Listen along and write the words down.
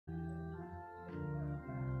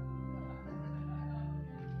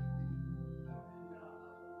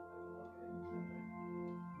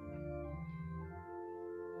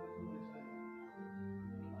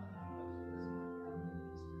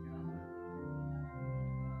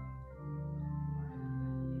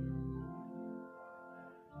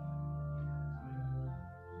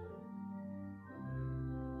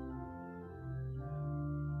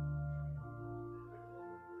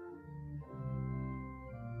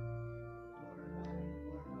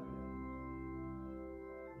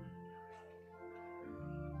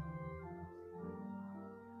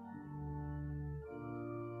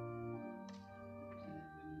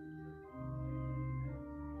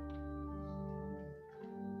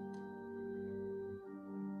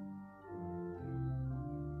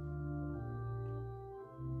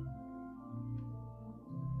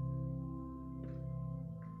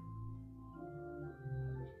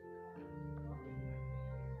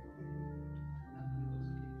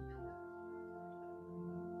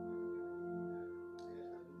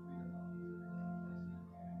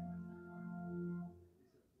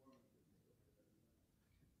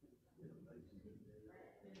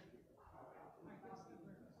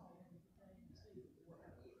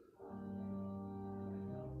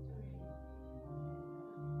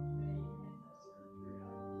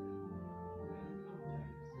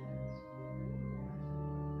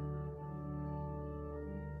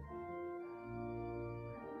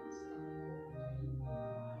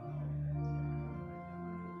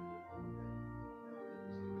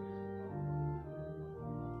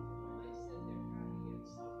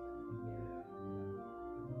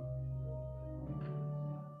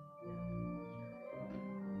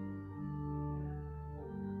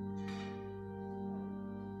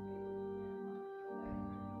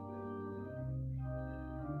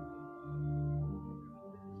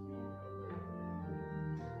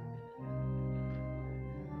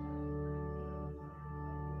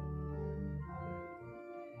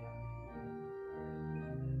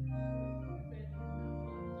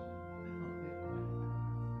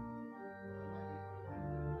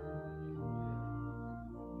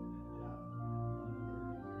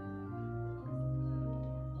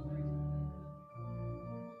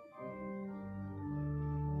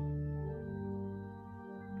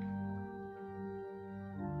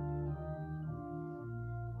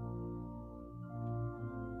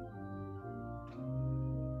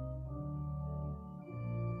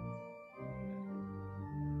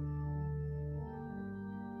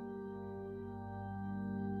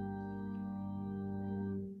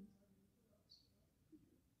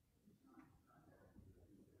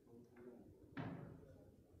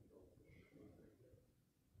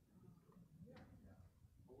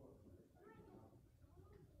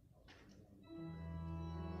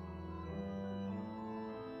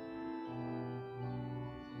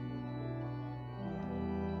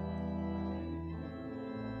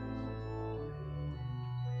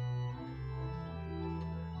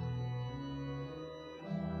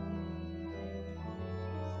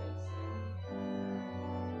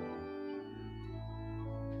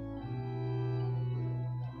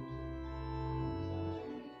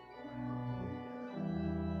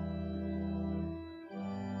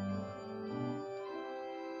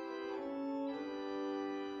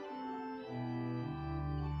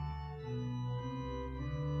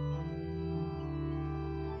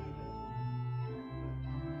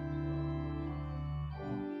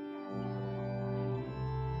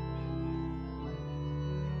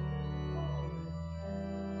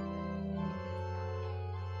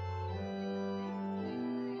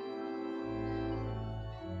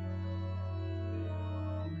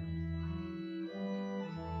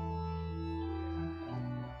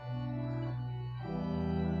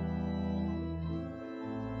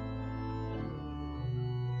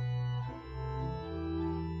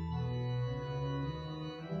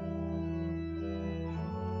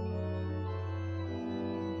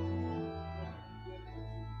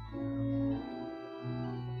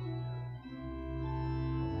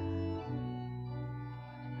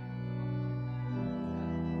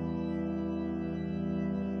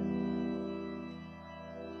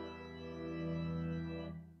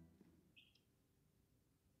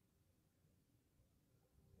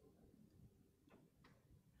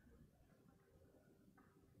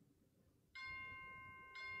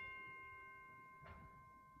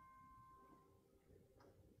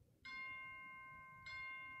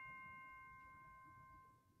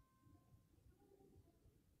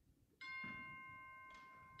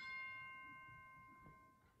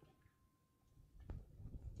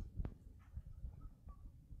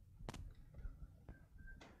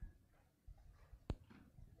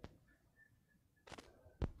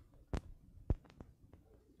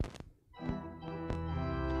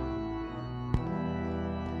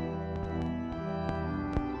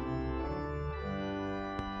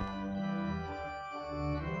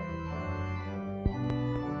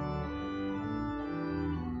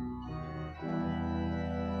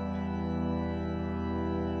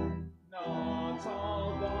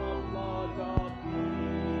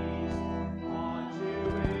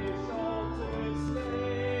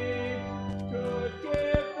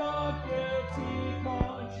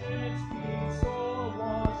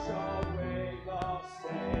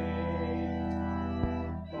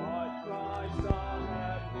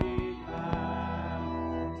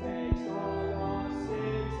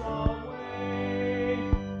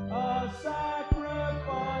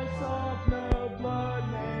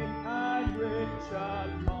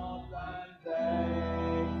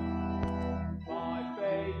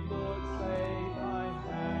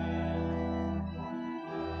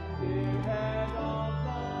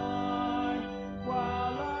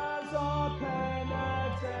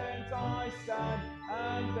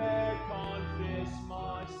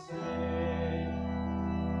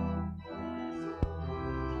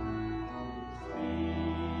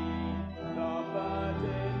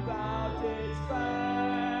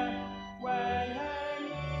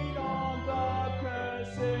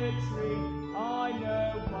victory. I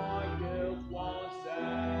know my guilt was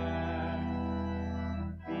there.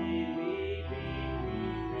 Believing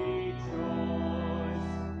we rejoice.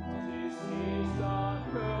 This is the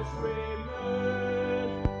curse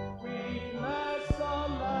removed. We bless the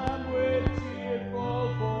Lamb with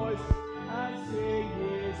cheerful voice and sing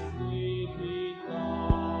His bleeding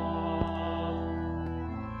love.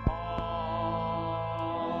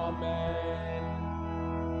 Amen.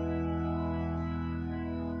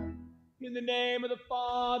 In the name of the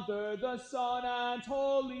Father, the Son, and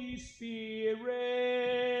Holy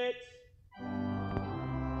Spirit.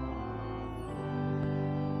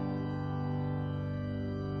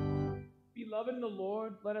 Beloved in the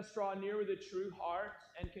Lord, let us draw near with a true heart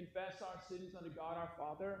and confess our sins unto God our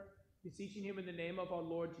Father, beseeching Him in the name of our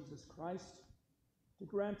Lord Jesus Christ to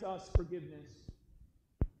grant us forgiveness.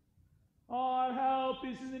 Our help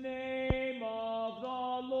is in the name of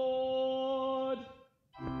the Lord.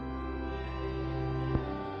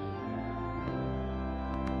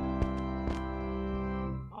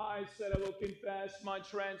 I said I will confess my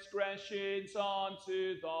transgressions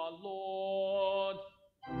unto the Lord,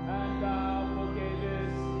 and thou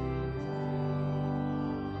forgavest.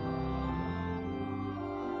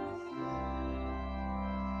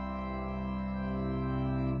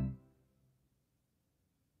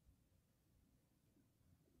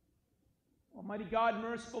 Almighty God,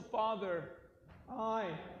 merciful Father, I,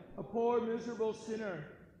 a poor miserable sinner,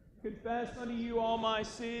 confess unto you all my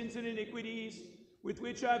sins and iniquities with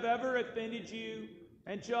which I have ever offended you,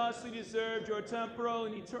 and justly deserved your temporal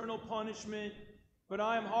and eternal punishment. But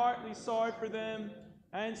I am heartily sorry for them,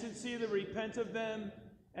 and sincerely repent of them,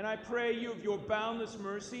 and I pray you of your boundless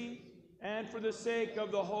mercy, and for the sake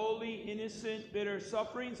of the holy, innocent, bitter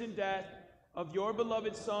sufferings and death of your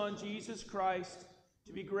beloved Son, Jesus Christ,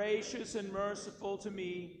 to be gracious and merciful to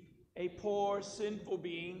me, a poor, sinful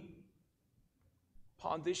being.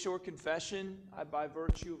 Upon this your confession, I, by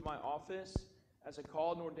virtue of my office, as a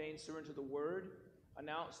called and ordained servant of the Word,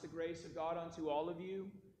 announce the grace of God unto all of you,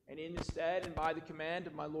 and in the stead and by the command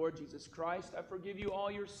of my Lord Jesus Christ, I forgive you all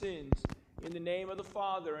your sins, in the name of the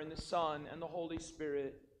Father, and the Son, and the Holy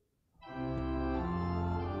Spirit.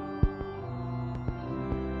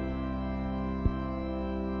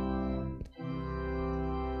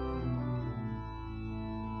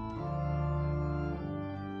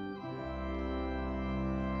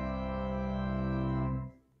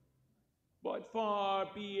 But far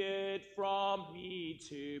be it from me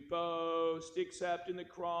to boast, except in the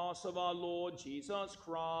cross of our Lord Jesus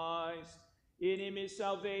Christ. In him is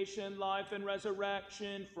salvation, life, and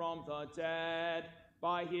resurrection from the dead.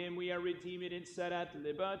 By him we are redeemed and set at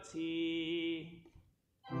liberty.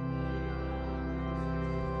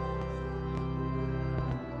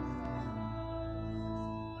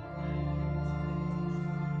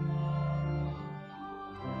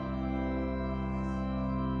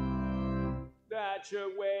 That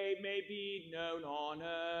your way may be known on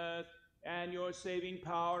earth, and your saving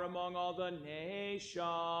power among all the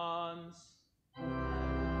nations.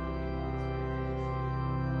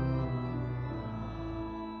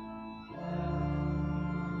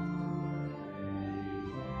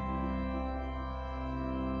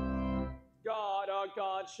 God, our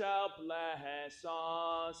God, shall bless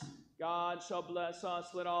us. God shall bless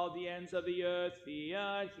us. Let all the ends of the earth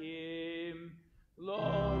fear him.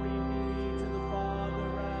 Glory be to the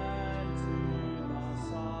Father, and to the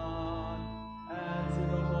Son, and to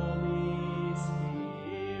the Holy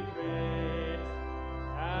Spirit,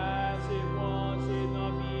 as it was in the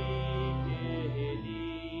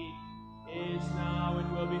beginning, is now,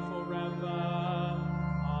 and will be forever.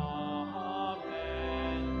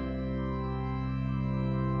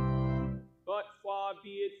 But far be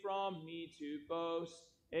it from me to boast,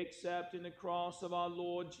 except in the cross of our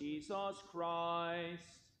Lord Jesus Christ.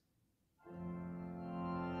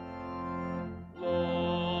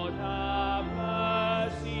 Lord, have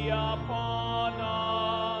mercy upon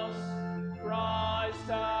us. Christ,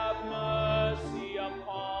 have mercy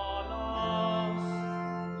upon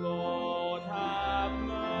us. Lord, have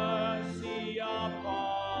mercy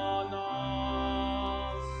upon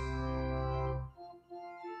us.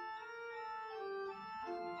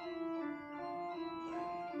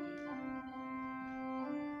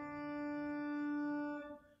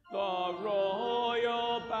 The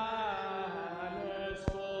royal banners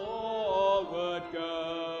forward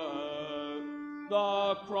go,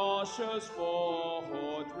 the cross shows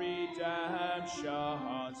forth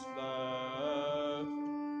redemption's flow,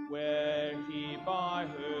 where he by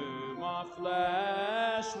whom our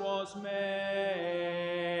flesh was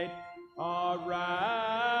made, our ransom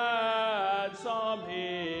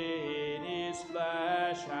in his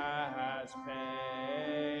flesh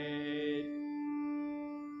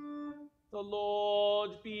The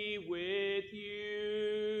Lord be with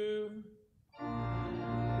you.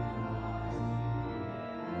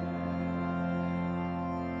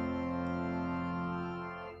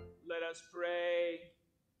 Let us pray.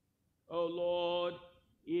 O Lord,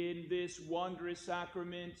 in this wondrous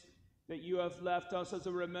sacrament that you have left us as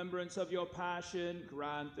a remembrance of your passion,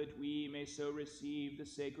 grant that we may so receive the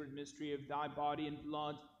sacred mystery of thy body and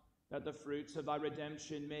blood, that the fruits of thy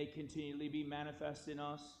redemption may continually be manifest in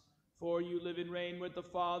us. For you live and reign with the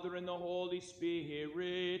Father and the Holy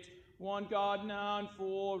Spirit, one God now and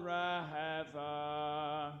forever.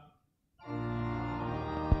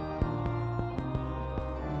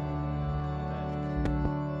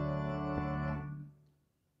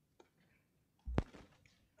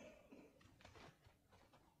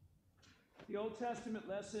 The Old Testament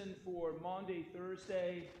lesson for Maundy,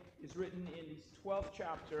 Thursday, is written in the 12th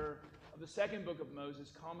chapter of the second book of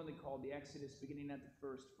Moses, commonly called the Exodus, beginning at the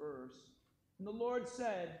first verse. And the Lord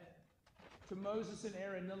said to Moses and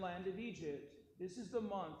Aaron in the land of Egypt, "This is the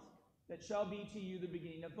month that shall be to you the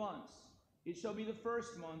beginning of months. It shall be the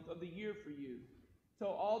first month of the year for you. Tell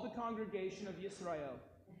all the congregation of Israel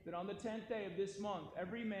that on the 10th day of this month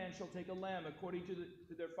every man shall take a lamb according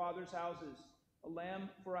to their father's houses, a lamb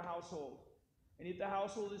for a household. And if the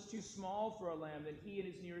household is too small for a lamb, then he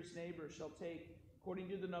and his nearest neighbor shall take according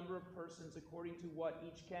to the number of persons, according to what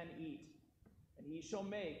each can eat. And he shall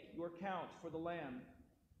make your count for the lamb.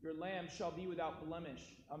 Your lamb shall be without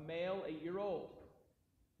blemish, a male 1 year old.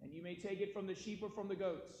 And you may take it from the sheep or from the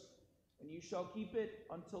goats. And you shall keep it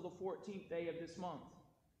until the 14th day of this month,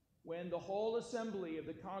 when the whole assembly of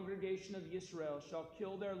the congregation of Israel shall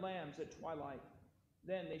kill their lambs at twilight.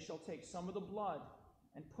 Then they shall take some of the blood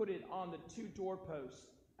and put it on the 2 doorposts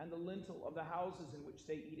and the lintel of the houses in which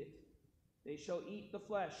they eat it. They shall eat the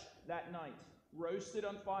flesh that night, roasted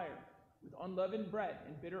on fire, with unleavened bread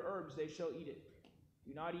and bitter herbs they shall eat it.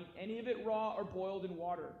 Do not eat any of it raw or boiled in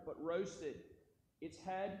water, but roasted, its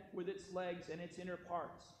head with its legs and its inner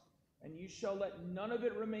parts. And you shall let none of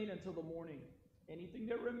it remain until the morning. Anything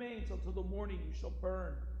that remains until the morning you shall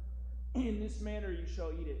burn. In this manner you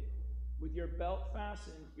shall eat it. With your belt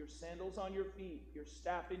fastened, your sandals on your feet, your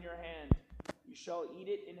staff in your hand, you shall eat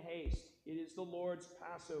it in haste. It is the Lord's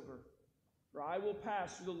Passover. For I will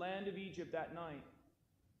pass through the land of Egypt that night,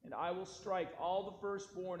 and I will strike all the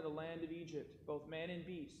firstborn in the land of Egypt, both man and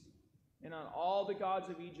beast. And on all the gods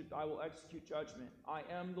of Egypt I will execute judgment. I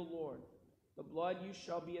am the Lord. The blood you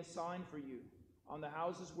shall be a sign for you on the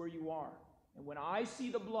houses where you are. And when I see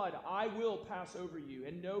the blood, I will pass over you,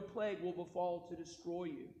 and no plague will befall to destroy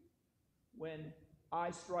you. When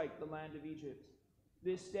I strike the land of Egypt,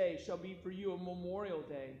 this day shall be for you a memorial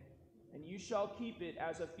day, and you shall keep it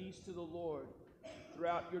as a feast to the Lord.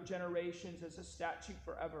 Throughout your generations as a statute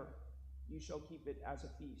forever, you shall keep it as a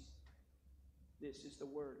feast. This is the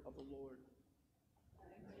word of the Lord.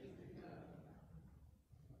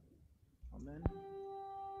 Amen.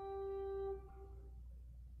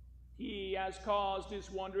 He has caused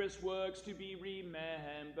his wondrous works to be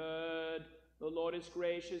remembered. The Lord is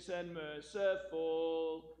gracious and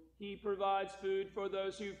merciful. He provides food for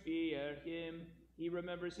those who fear him. He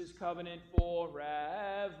remembers his covenant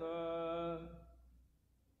forever.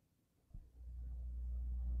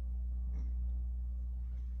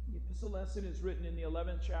 The epistle lesson is written in the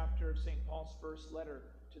 11th chapter of St. Paul's first letter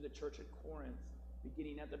to the church at Corinth,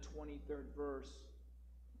 beginning at the 23rd verse.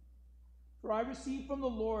 For I received from the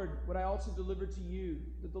Lord what I also delivered to you,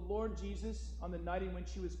 that the Lord Jesus, on the night in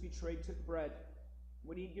which he was betrayed, took bread.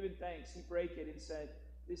 When he had given thanks, he brake it and said,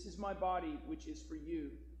 "This is my body, which is for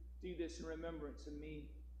you. Do this in remembrance of me."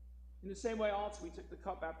 In the same way also he took the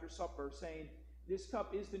cup after supper, saying, "This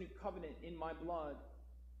cup is the new covenant in my blood.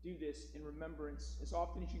 Do this in remembrance, as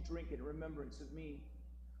often as you drink it, in remembrance of me.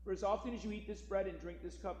 For as often as you eat this bread and drink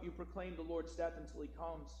this cup, you proclaim the Lord's death until he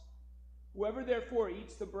comes. Whoever therefore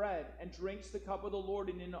eats the bread and drinks the cup of the Lord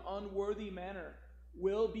in an unworthy manner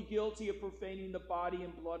will be guilty of profaning the body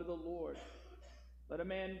and blood of the Lord. Let a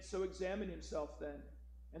man so examine himself then,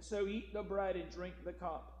 and so eat the bread and drink the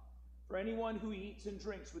cup. For anyone who eats and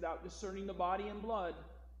drinks without discerning the body and blood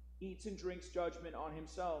eats and drinks judgment on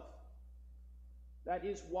himself. That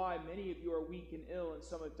is why many of you are weak and ill, and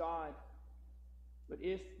some have died. But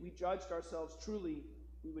if we judged ourselves truly,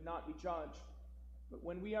 we would not be judged. But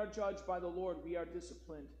when we are judged by the Lord, we are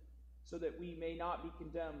disciplined, so that we may not be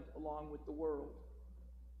condemned along with the world.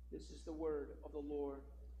 This is the word of the Lord.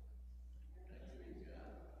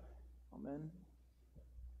 Amen.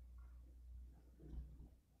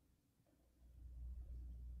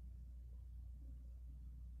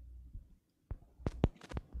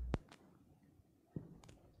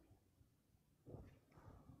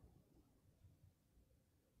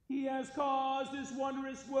 He has caused his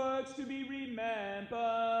wondrous works to be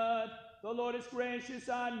remembered. The Lord is gracious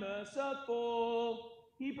and merciful.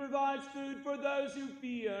 He provides food for those who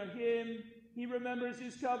fear him. He remembers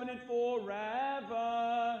his covenant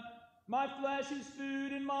forever. My flesh is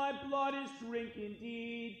food and my blood is drink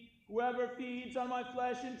indeed. Whoever feeds on my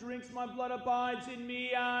flesh and drinks my blood abides in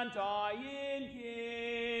me, and I in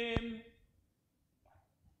him.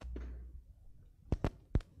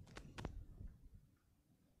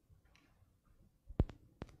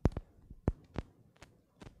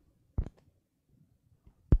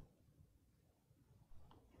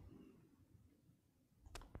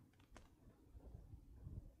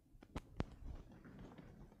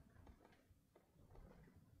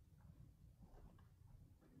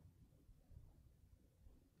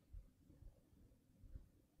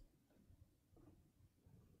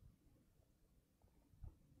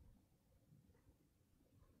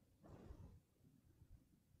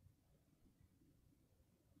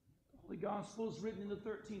 The Gospel is written in the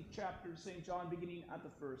 13th chapter of St. John, beginning at the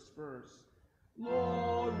first verse.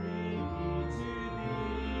 Glory be to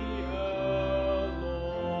thee, O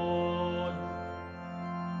Lord.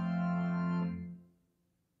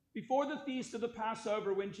 Before the feast of the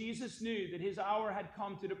Passover, when Jesus knew that his hour had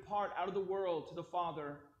come to depart out of the world to the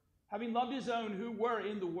Father, having loved his own who were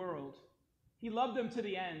in the world, he loved them to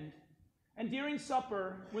the end. And during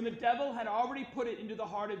supper, when the devil had already put it into the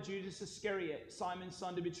heart of Judas Iscariot, Simon's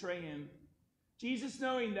son, to betray him, Jesus,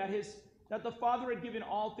 knowing that the Father had given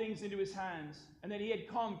all things into his hands, and that he had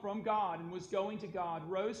come from God and was going to God,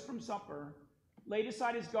 rose from supper, laid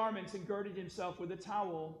aside his garments, and girded himself with a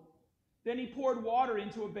towel. Then he poured water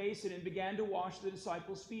into a basin and began to wash the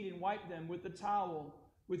disciples' feet and wipe them with the towel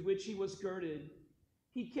with which he was girded.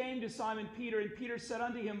 He came to Simon Peter, and Peter said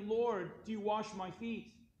unto him, Lord, do you wash my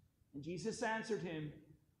feet? And Jesus answered him,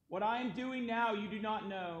 What I am doing now you do not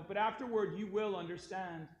know, but afterward you will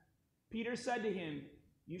understand. Peter said to him,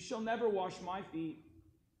 You shall never wash my feet.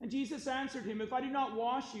 And Jesus answered him, If I do not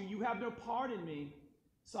wash you, you have no part in me.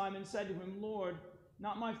 Simon said to him, Lord,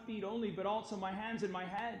 not my feet only, but also my hands and my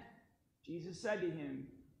head. Jesus said to him,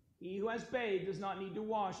 He who has bathed does not need to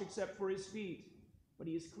wash except for his feet, but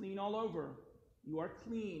he is clean all over. You are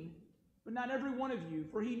clean, but not every one of you,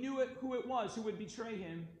 for he knew who it was who would betray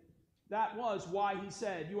him. That was why he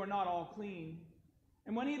said, You are not all clean.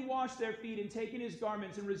 And when he had washed their feet and taken his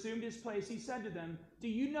garments and resumed his place, he said to them, Do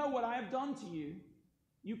you know what I have done to you?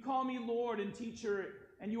 You call me Lord and teacher,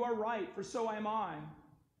 and you are right, for so am I.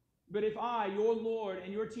 But if I, your Lord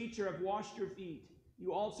and your teacher, have washed your feet,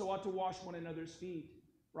 you also ought to wash one another's feet.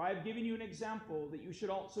 For I have given you an example that you should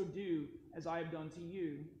also do as I have done to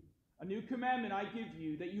you. A new commandment I give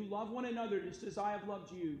you, that you love one another just as I have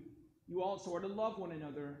loved you. You also are to love one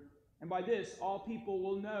another. And by this, all people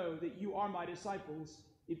will know that you are my disciples,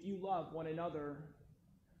 if you love one another.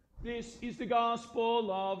 This is the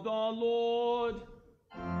gospel of the Lord.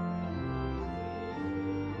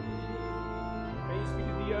 Praise be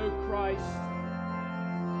to thee, O Christ.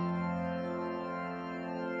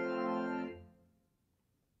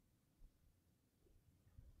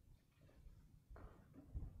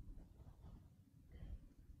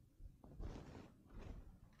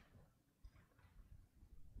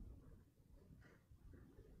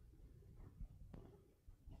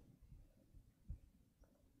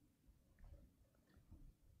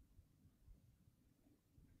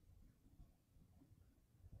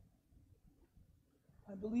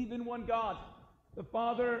 I believe in one God, the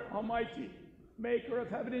Father Almighty, maker of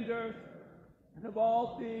heaven and earth, and of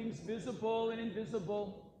all things visible and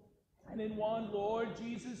invisible, and in one Lord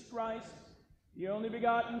Jesus Christ, the only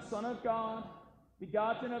begotten Son of God,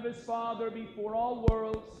 begotten of his Father before all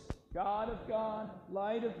worlds, God of God,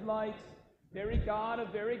 light of light, very God of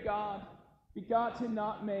very God, begotten,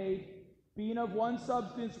 not made, being of one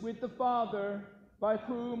substance with the Father, by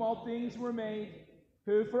whom all things were made,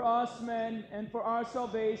 who for us men and for our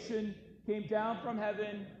salvation came down from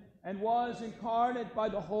heaven, and was incarnate by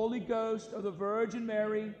the Holy Ghost of the Virgin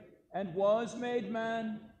Mary, and was made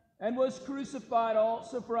man, and was crucified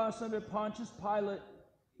also for us under Pontius Pilate.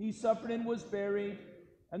 He suffered and was buried,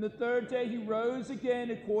 and the third day he rose again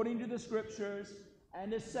according to the Scriptures,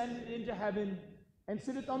 and ascended into heaven, and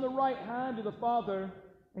sitteth on the right hand of the Father,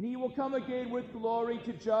 and he will come again with glory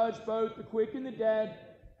to judge both the quick and the dead,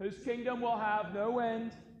 whose kingdom will have no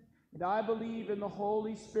end. And I believe in the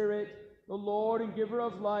Holy Spirit, the Lord and giver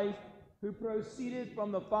of life, who proceeded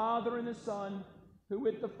from the Father and the Son, who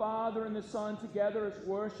with the Father and the Son together is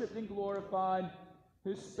worshipped and glorified,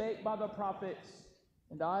 who spake by the prophets.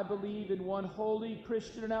 And I believe in one holy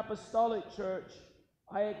Christian and apostolic church.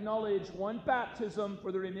 I acknowledge one baptism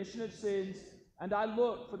for the remission of sins, and I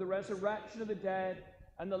look for the resurrection of the dead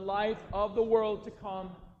and the life of the world to come.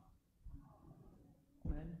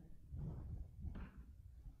 Amen.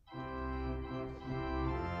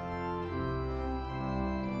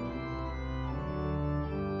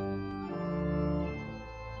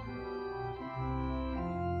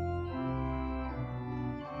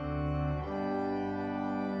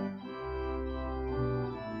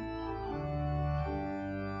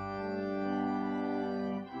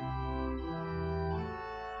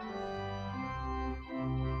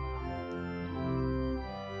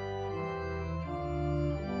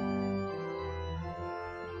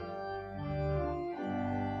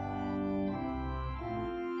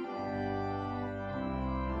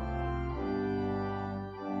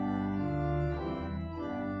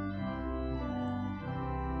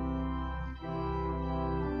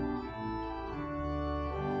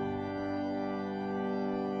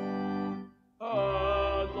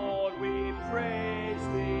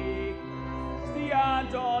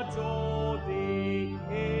 Adore thee,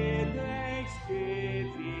 in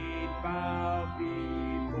thanksgiving bow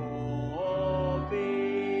before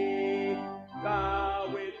thee. Thou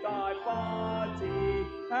with thy body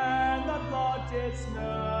and thy blood didst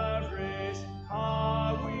nourish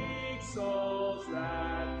our weak souls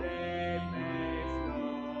that they may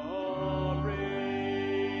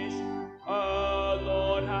flourish. O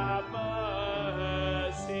Lord, have mercy.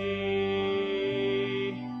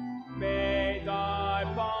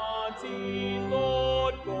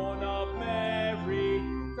 Lord, born of Mary,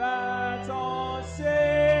 that our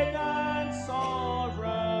sin and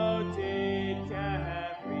sorrow did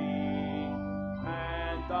carry,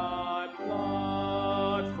 and thy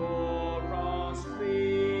blood for us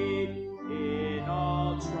plead in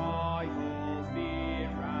all trial, fear,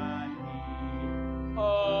 and need. O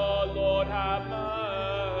Lord, have mercy.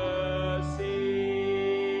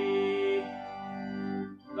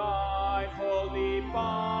 Thy holy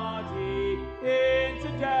body into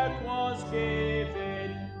death was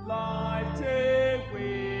given, life to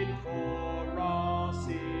win for us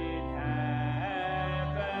in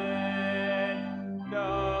heaven.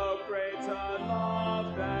 No greater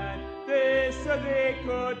love than this to thee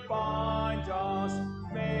could bind us.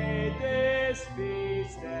 May this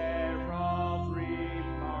feast thereof remind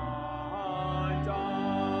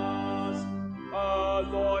us. O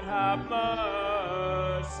Lord, have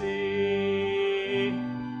mercy.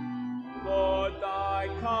 Lord, thy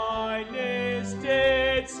kindness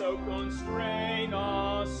did so constrain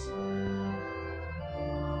us.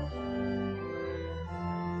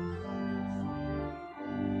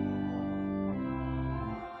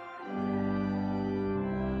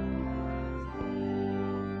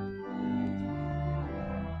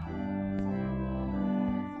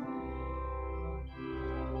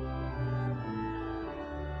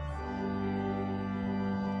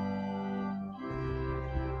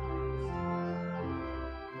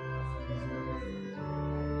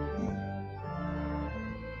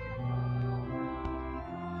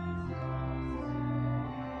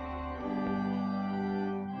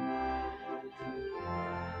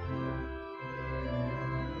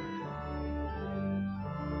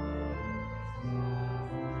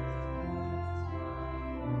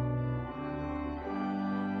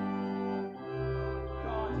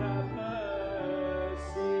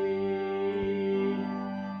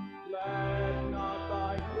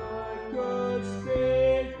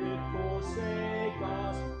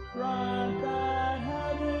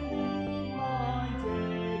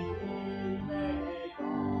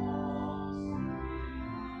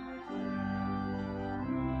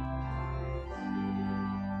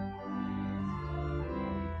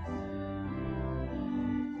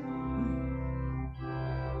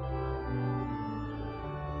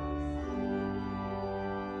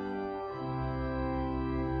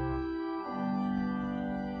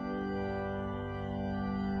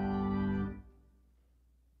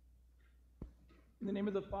 In the name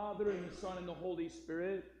of the Father, and the Son, and the Holy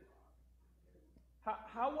Spirit.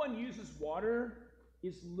 How one uses water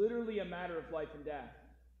is literally a matter of life and death.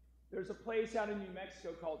 There's a place out in New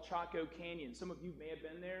Mexico called Chaco Canyon. Some of you may have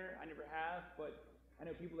been there. I never have, but I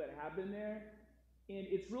know people that have been there. And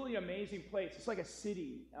it's really an amazing place. It's like a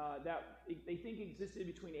city that they think existed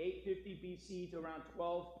between 850 BC to around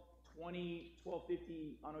 1220,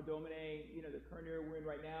 1250 Anno Domini, the current era we're in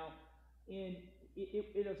right now. And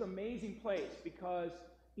it is an amazing place because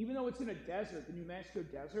even though it's in a desert, the New Mexico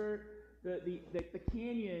desert, the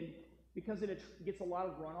canyon, because it gets a lot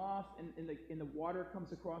of runoff and the water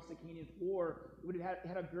comes across the canyon floor, it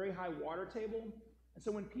had a very high water table. And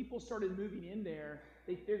so when people started moving in there,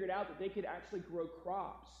 they figured out that they could actually grow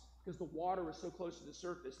crops because the water was so close to the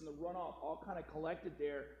surface, and the runoff all kind of collected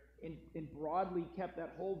there and broadly kept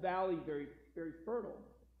that whole valley very, very fertile.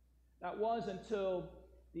 That was until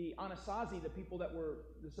the Anasazi, the people that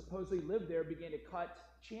supposedly lived there, began to cut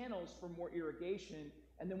channels for more irrigation.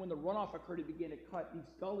 And then when the runoff occurred, it began to cut these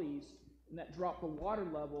gullies, and that dropped the water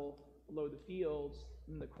level below the fields,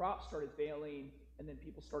 and the crops started failing, and then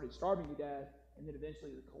people started starving to death, and then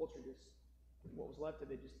eventually the culture what was left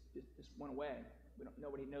of it just went away.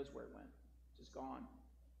 Nobody knows where it went. It's just gone.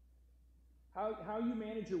 How you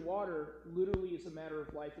manage your water literally is a matter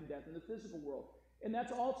of life and death in the physical world. And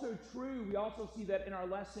that's also true. We also see that in our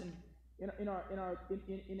lesson in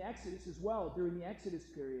Exodus as well, during the Exodus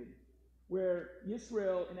period, where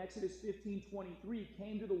Israel in Exodus 15:23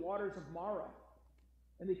 came to the waters of Marah,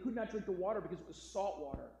 and they could not drink the water because it was salt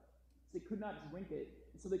water. So they could not drink it.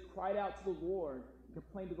 And so they cried out to the Lord and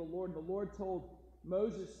complained to the Lord. And the Lord told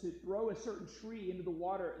Moses to throw a certain tree into the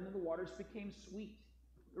water, and then the waters became sweet.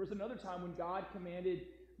 There was another time when God commanded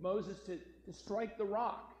Moses to strike the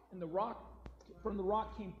rock, and from the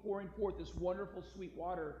rock came pouring forth this wonderful sweet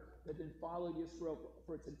water that then followed Israel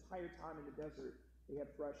for its entire time in the desert. They had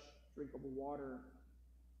fresh, drinkable water,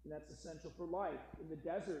 and that's essential for life. In the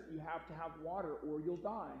desert, you have to have water or you'll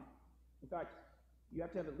die. In fact, you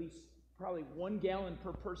have to have at least probably 1 gallon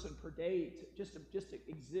per person per day just to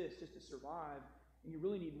exist, just to survive. And you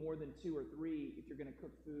really need more than 2 or 3 if you're going to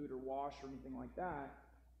cook food or wash or anything like that.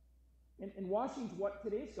 And washing is what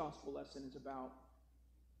today's gospel lesson is about.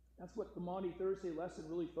 That's what the Maundy Thursday lesson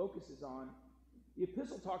really focuses on. The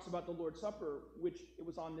epistle talks about the Lord's Supper, which it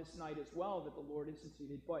was on this night as well that the Lord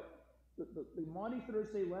instituted. But the Maundy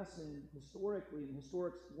Thursday lesson, historically, in the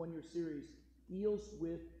Historics one-year series, deals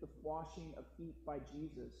with the washing of feet by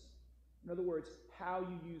Jesus. In other words, how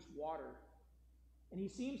you use water. And he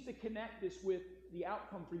seems to connect this with the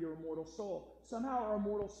outcome for your immortal soul. Somehow our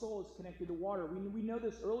immortal soul is connected to water. We know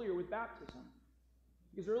this earlier with baptism.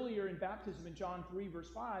 Because earlier in baptism in John 3, verse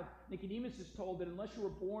 5, Nicodemus is told that unless you are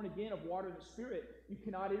born again of water and the Spirit, you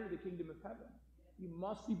cannot enter the kingdom of heaven. You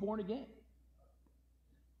must be born again.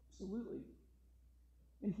 Absolutely.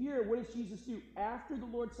 And here, what does Jesus do? After the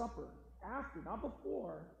Lord's Supper, after, not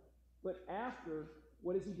before, but after,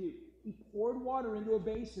 what does he do? He poured water into a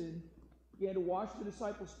basin, began to wash the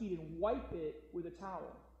disciples' feet and wipe it with a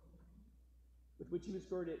towel with which he was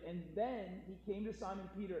girded. And then he came to Simon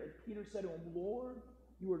Peter, and Peter said to him, Lord,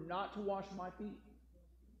 you are not to wash my feet.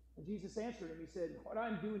 And Jesus answered him, he said, what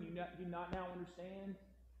I'm doing you do not now understand,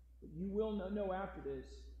 but you will know after this.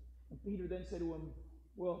 And Peter then said to him,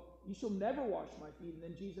 well, you shall never wash my feet. And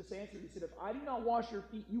then Jesus answered, he said, if I do not wash your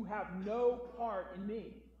feet, you have no part in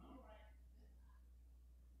me.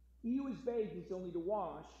 He who is bathed is only to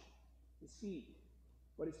wash his feet,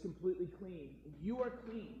 but is completely clean. And you are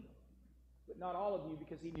clean, but not all of you,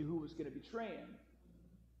 because he knew who was going to betray him.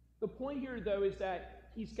 The point here, though, is that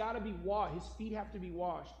he's got to be washed. His feet have to be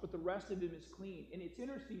washed, but the rest of him is clean. And it's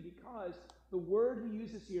interesting because the word he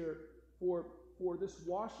uses here for this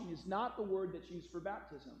washing is not the word that's used for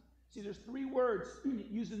baptism. See, there's 3 words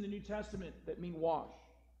used in the New Testament that mean wash.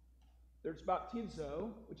 There's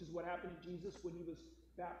baptizo, which is what happened to Jesus when he was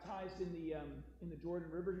baptized in the Jordan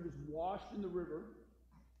River. He was washed in the river.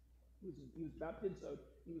 He was baptizo.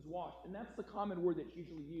 He was washed. And that's the common word that's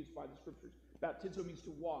usually used by the scriptures. Baptizo means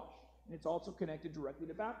to wash. And it's also connected directly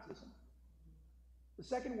to baptism. The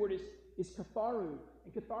second word is katharu.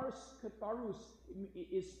 And katharus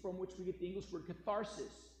is from which we get the English word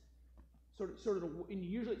catharsis. And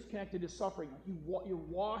usually it's connected to suffering. You're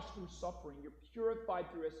washed through suffering. You're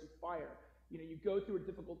purified through fire. You go through a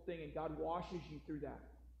difficult thing and God washes you through that.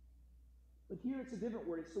 But here it's a different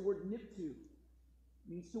word. It's the word niptu. It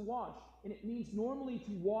means to wash. And it means normally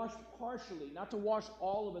to wash partially, not to wash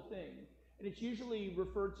all of a thing. And it's usually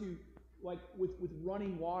referred to like with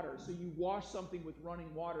running water. So you wash something with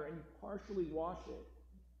running water and you partially wash it.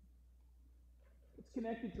 It's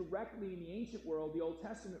connected directly in the ancient world, the Old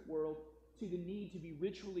Testament world, to the need to be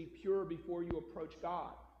ritually pure before you approach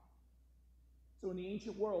God. So in the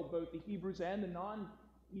ancient world, both the Hebrews and the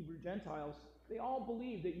non-Hebrew Gentiles, they all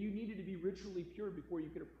believed that you needed to be ritually pure before you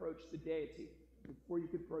could approach the deity, before you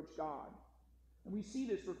could approach God. And we see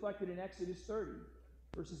this reflected in Exodus 30,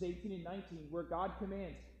 verses 18 and 19, where God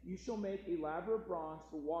commands, you shall make a laver of bronze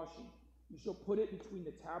for washing. You shall put it between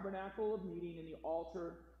the tabernacle of meeting and the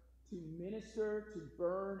altar to minister, to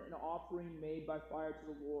burn an offering made by fire to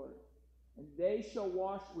the Lord. And they shall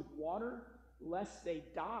wash with water, lest they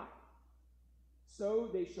die. So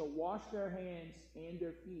they shall wash their hands and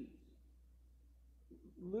their feet.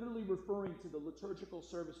 Literally referring to the liturgical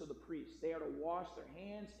service of the priests. They are to wash their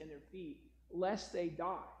hands and their feet, lest they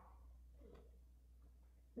die.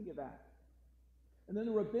 Think of that. And then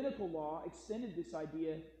the rabbinical law extended this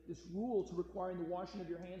idea, this rule, to requiring the washing of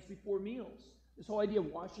your hands before meals. This whole idea of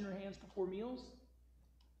washing your hands before meals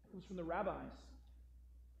comes from the rabbis.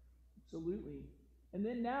 Absolutely. And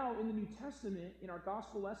then now in the New Testament, in our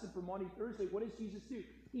gospel lesson for Maundy Thursday, what does Jesus do?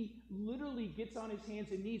 He literally gets on his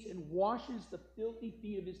hands and knees and washes the filthy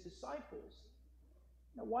feet of his disciples.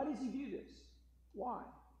 Now, why does he do this? Why?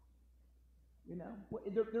 You know,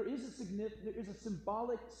 there is a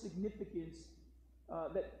symbolic significance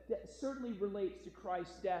that certainly relates to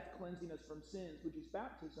Christ's death, cleansing us from sins, which is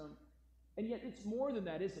baptism. And yet it's more than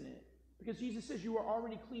that, isn't it? Because Jesus says you are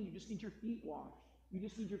already clean. You just need your feet washed. You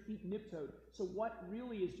just need your feet nip-toed. So what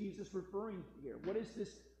really is Jesus referring to here? What does this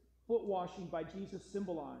foot washing by Jesus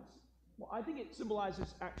symbolize? Well, I think it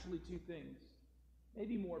symbolizes actually two things.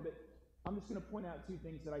 Maybe more, but I'm just going to point out two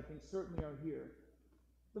things that I think certainly are here.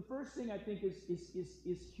 The first thing I think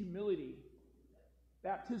is humility,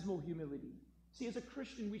 baptismal humility. See, as a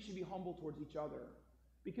Christian, we should be humble towards each other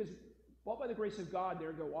because, well, by the grace of God,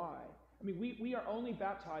 there go I. I mean, we are only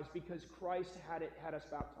baptized because Christ had us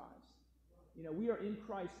baptized. You know, we are in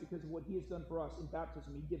Christ because of what he has done for us in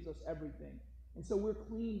baptism. He gives us everything. And so we're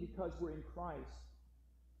clean because we're in Christ.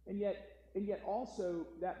 And yet also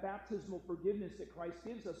that baptismal forgiveness that Christ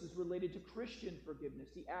gives us is related to Christian forgiveness,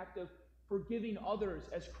 the act of forgiving others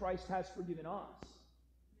as Christ has forgiven us.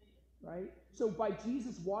 Right? So by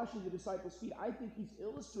Jesus washing the disciples' feet, I think he's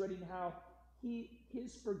illustrating how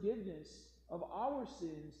his forgiveness of our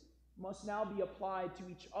sins must now be applied to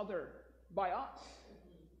each other by us.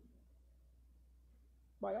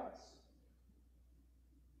 By us.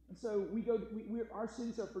 And so our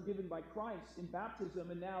sins are forgiven by Christ in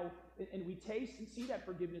baptism, and we taste and see that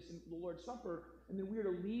forgiveness in the Lord's Supper, and then we are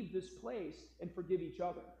to leave this place and forgive each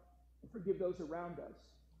other and forgive those around us.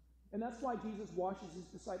 And that's why Jesus washes his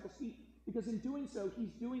disciples' feet, because in doing so,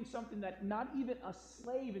 he's doing something that not even a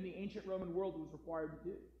slave in the ancient Roman world was required to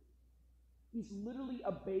do. He's literally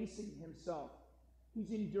abasing himself.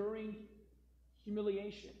 He's enduring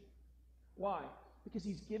humiliation. Why? Because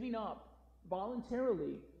he's giving up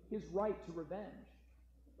voluntarily his right to revenge.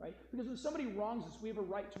 Right? Because when somebody wrongs us, we have a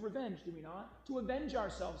right to revenge, do we not? To avenge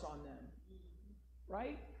ourselves on them.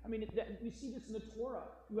 Right? I mean, we see this in the Torah.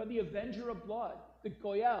 You have the avenger of blood, the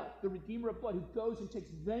Goyel, the redeemer of blood, who goes and takes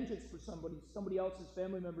vengeance for somebody else's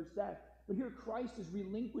family member's death. But here Christ is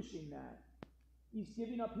relinquishing that. He's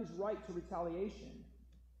giving up his right to retaliation,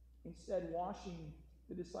 instead washing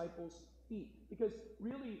the disciples' feet. Because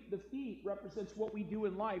really, the feet represents what we do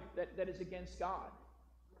in life that is against God.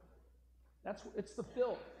 It's the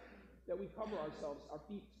filth that we cover ourselves, our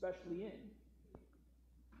feet especially in.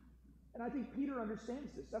 And I think Peter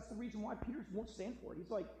understands this. That's the reason why Peter won't stand for it.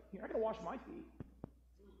 He's like, you're not going to wash my feet.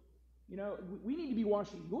 You know, we need to be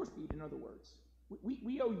washing your feet, in other words.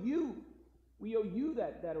 We owe you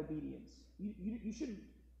that obedience. You shouldn't,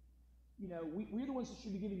 you know, we're the ones that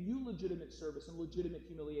should be giving you legitimate service and legitimate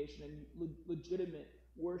humiliation and legitimate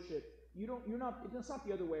worship. It's not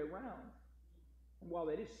the other way around. And while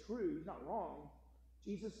that is true, he's not wrong,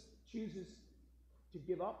 Jesus chooses to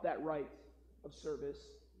give up that right of service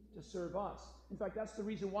to serve us. In fact, that's the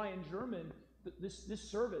reason why in German, this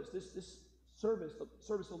service, the service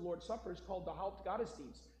of the Lord's Supper is called the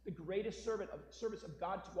Hauptgottesdienst, the greatest service of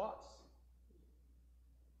God to us.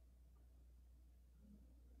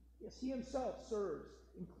 Yes, he himself serves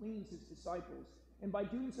and cleans his disciples. And by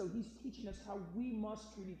doing so, he's teaching us how we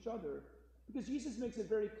must treat each other. Because Jesus makes it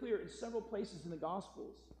very clear in several places in the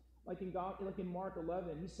Gospels. Like in Mark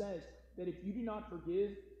 11, he says that if you do not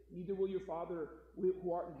forgive, neither will your Father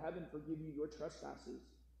who art in heaven forgive you your trespasses.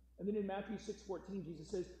 And then in Matthew 6:14, Jesus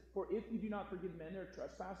says, for if you do not forgive men their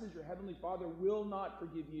trespasses, your heavenly Father will not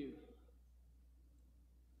forgive you.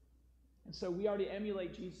 And so we are to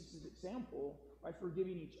emulate Jesus' example by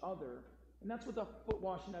forgiving each other. And that's what the foot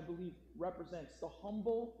washing, I believe, represents. The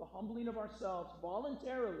humbling of ourselves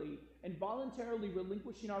voluntarily, and voluntarily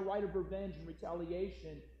relinquishing our right of revenge and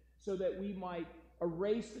retaliation so that we might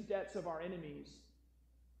erase the debts of our enemies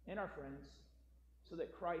and our friends so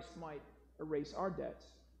that Christ might erase our debts.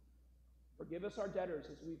 Forgive us our debtors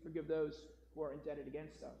as we forgive those who are indebted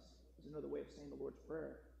against us. Is another way of saying the Lord's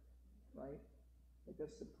Prayer, right? I think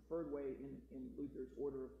that's the preferred way in Luther's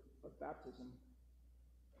order of baptism.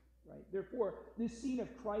 Right? Therefore, this scene of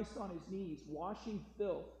Christ on his knees, washing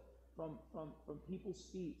filth from people's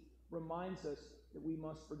feet, reminds us that we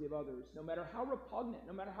must forgive others, no matter how repugnant,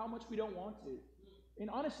 no matter how much we don't want to. And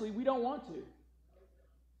honestly, we don't want to.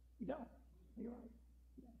 We don't. You're right.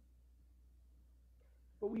 Yeah.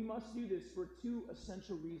 But we must do this for two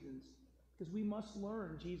essential reasons. Because we must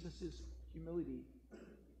learn Jesus' humility.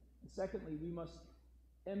 And secondly, we must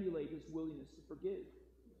emulate his willingness to forgive.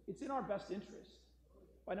 It's in our best interest.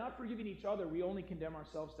 By not forgiving each other, we only condemn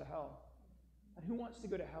ourselves to hell. And who wants to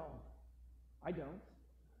go to hell? I don't.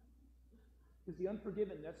 Because the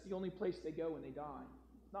unforgiven, that's the only place they go when they die.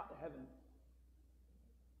 It's not to heaven.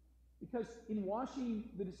 Because in washing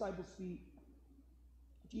the disciples' feet,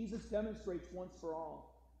 Jesus demonstrates once for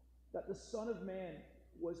all that the Son of Man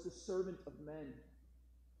was the servant of men.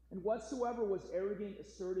 And whatsoever was arrogant,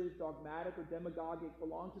 assertive, dogmatic, or demagogic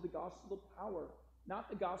belonged to the gospel of power, not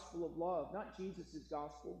the gospel of love, not Jesus'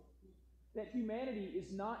 gospel. That humanity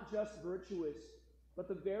is not just virtuous, but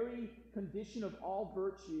the very condition of all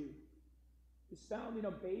virtue is found in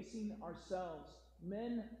abasing ourselves.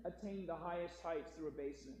 Men attain the highest heights through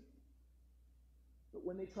abasement. But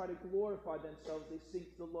when they try to glorify themselves, they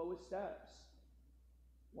sink to the lowest depths.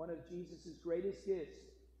 One of Jesus' greatest gifts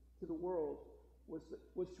to the world was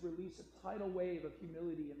to release a tidal wave of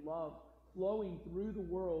humility and love flowing through the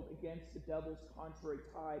world against the devil's contrary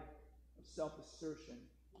tide of self-assertion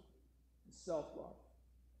and self-love.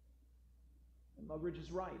 And Loveridge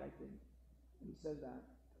is right, I think, when he says that.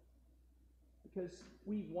 Because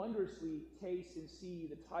we wondrously taste and see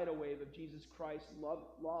the tidal wave of Jesus Christ's love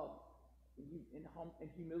and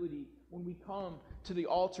humility when we come to the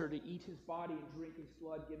altar to eat his body and drink his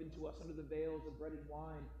blood given to us under the veils of bread and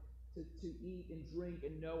wine, to eat and drink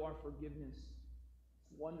and know our forgiveness.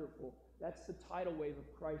 It's wonderful. That's the tidal wave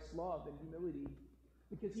of Christ's love and humility,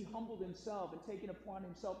 because he humbled himself and taken upon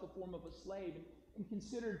himself the form of a slave and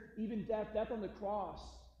considered even death on the cross,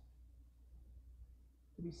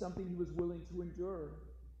 to be something he was willing to endure.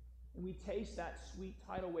 And we taste that sweet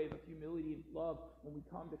tidal wave of humility and love when we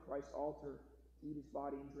come to Christ's altar to eat his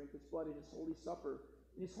body and drink his blood in his Holy Supper.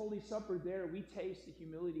 In his Holy Supper there, we taste the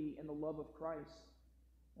humility and the love of Christ.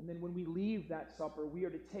 And then when we leave that supper, we are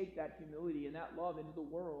to take that humility and that love into the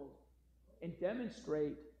world and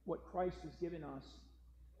demonstrate what Christ has given us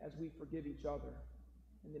as we forgive each other.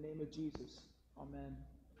 In the name of Jesus, amen.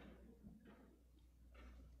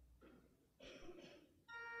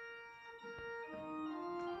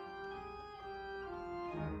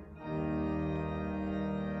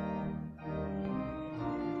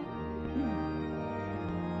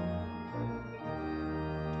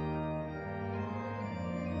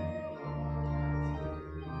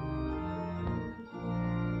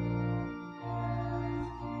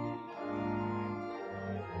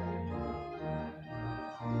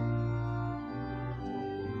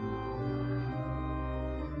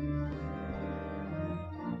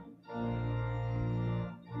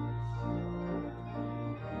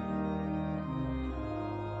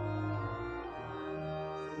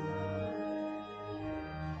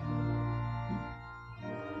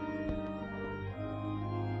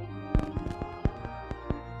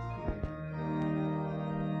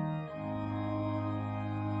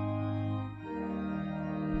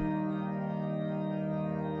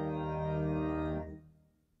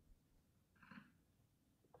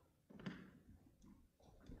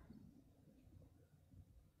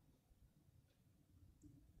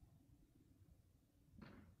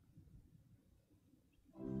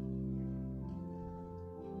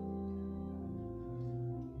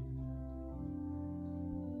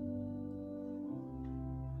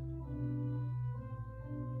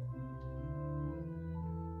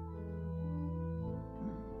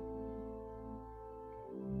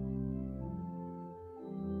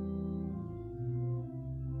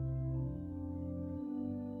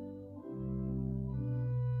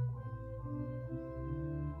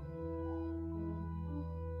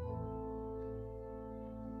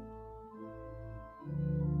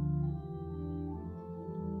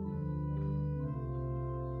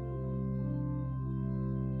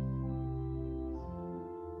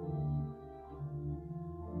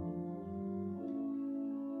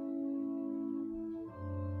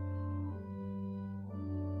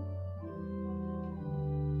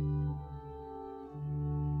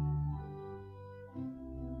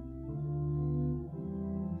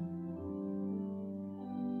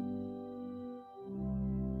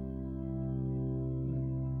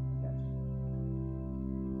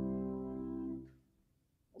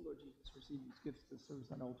 Receive these gifts, the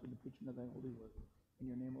service and altar, and the preaching of thy holy word. In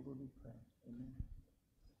your name, O Lord, we pray. Amen.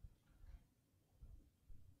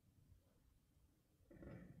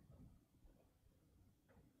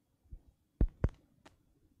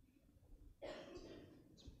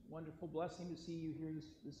 It's a wonderful blessing to see you here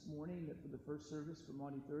this morning for the first service for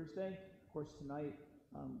Maundy Thursday. Of course, tonight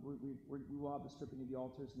we will have the stripping of the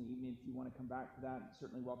altars in the evening. If you want to come back for that,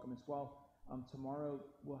 certainly welcome as well. Tomorrow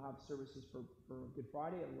we'll have services for Good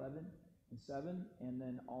Friday at 11 and 7, and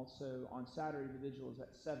then also on Saturday the vigil is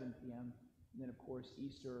at 7 p.m. And then, of course,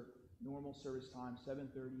 Easter, normal service time,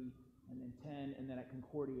 7:30, and then 10, and then at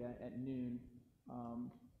Concordia at noon.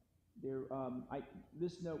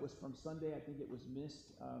 This note was from Sunday. I think it was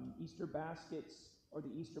missed. Easter baskets or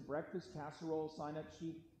the Easter breakfast casserole sign-up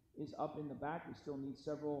sheet is up in the back. We still need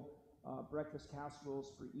several breakfast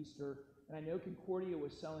casseroles for Easter. And I know Concordia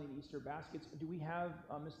was selling Easter baskets. Do we have,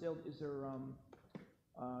 Ms. Dale, is there,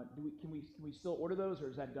 can we still order those, or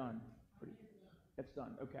is that done? That's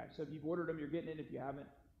done. Okay. So if you've ordered them, you're getting it. If you haven't,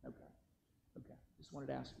 okay. Okay. Just wanted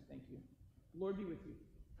to ask you. Thank you. The Lord be with you.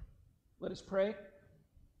 Let us pray.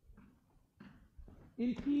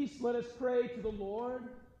 In peace, let us pray to the Lord.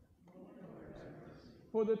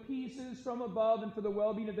 For the peaces from above and for the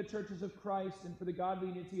well-being of the churches of Christ and for the godly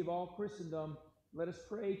unity of all Christendom, let us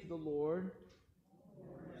pray to the Lord.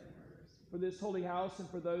 For this holy house and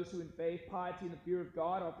for those who in faith, piety, and the fear of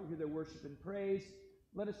God offer here their worship and praise,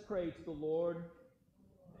 let us pray to the Lord.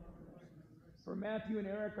 For Matthew and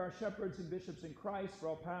Eric, our shepherds and bishops in Christ, for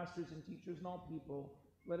all pastors and teachers and all people,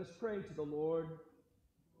 let us pray to the Lord.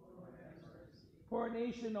 For our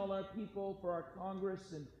nation, all our people, for our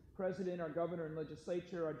Congress and President, our governor and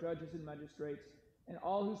legislature, our judges and magistrates, and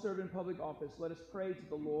all who serve in public office, let us pray to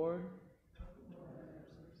the Lord.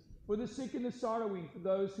 For the sick and the sorrowing, for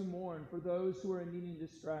those who mourn, for those who are in need and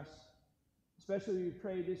distress. Especially we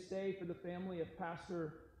pray this day for the family of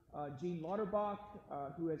Pastor Gene Lauterbach,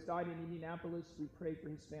 who has died in Indianapolis. We pray for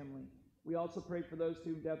his family. We also pray for those to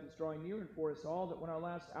whom death is drawing near, and for us all, that when our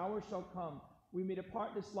last hour shall come, we may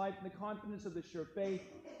depart this life in the confidence of the sure faith,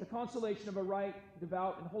 the consolation of a right,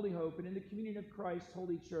 devout, and holy hope, and in the communion of Christ's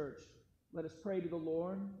holy church. Let us pray to the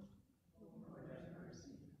Lord.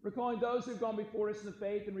 Recalling those who have gone before us in the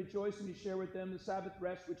faith and rejoicing to share with them the Sabbath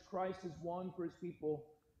rest which Christ has won for his people,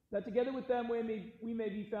 that together with them we may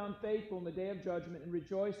be found faithful in the day of judgment and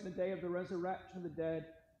rejoice in the day of the resurrection of the dead.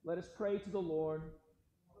 Let us pray to the Lord.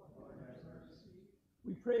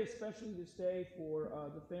 We pray especially this day for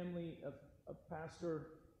the family of Pastor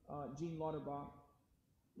Gene Lauterbach.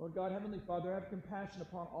 Lord God, Heavenly Father, have compassion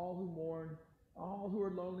upon all who mourn, all who are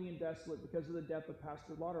lonely and desolate because of the death of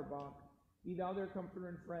Pastor Lauterbach. Be thou their comforter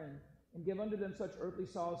and friend, and give unto them such earthly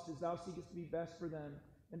solace as thou seekest to be best for them,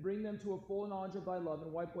 and bring them to a full knowledge of thy love,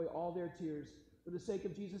 and wipe away all their tears. For the sake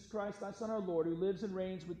of Jesus Christ, thy Son, our Lord, who lives and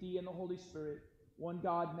reigns with thee in the Holy Spirit, one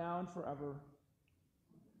God, now and forever.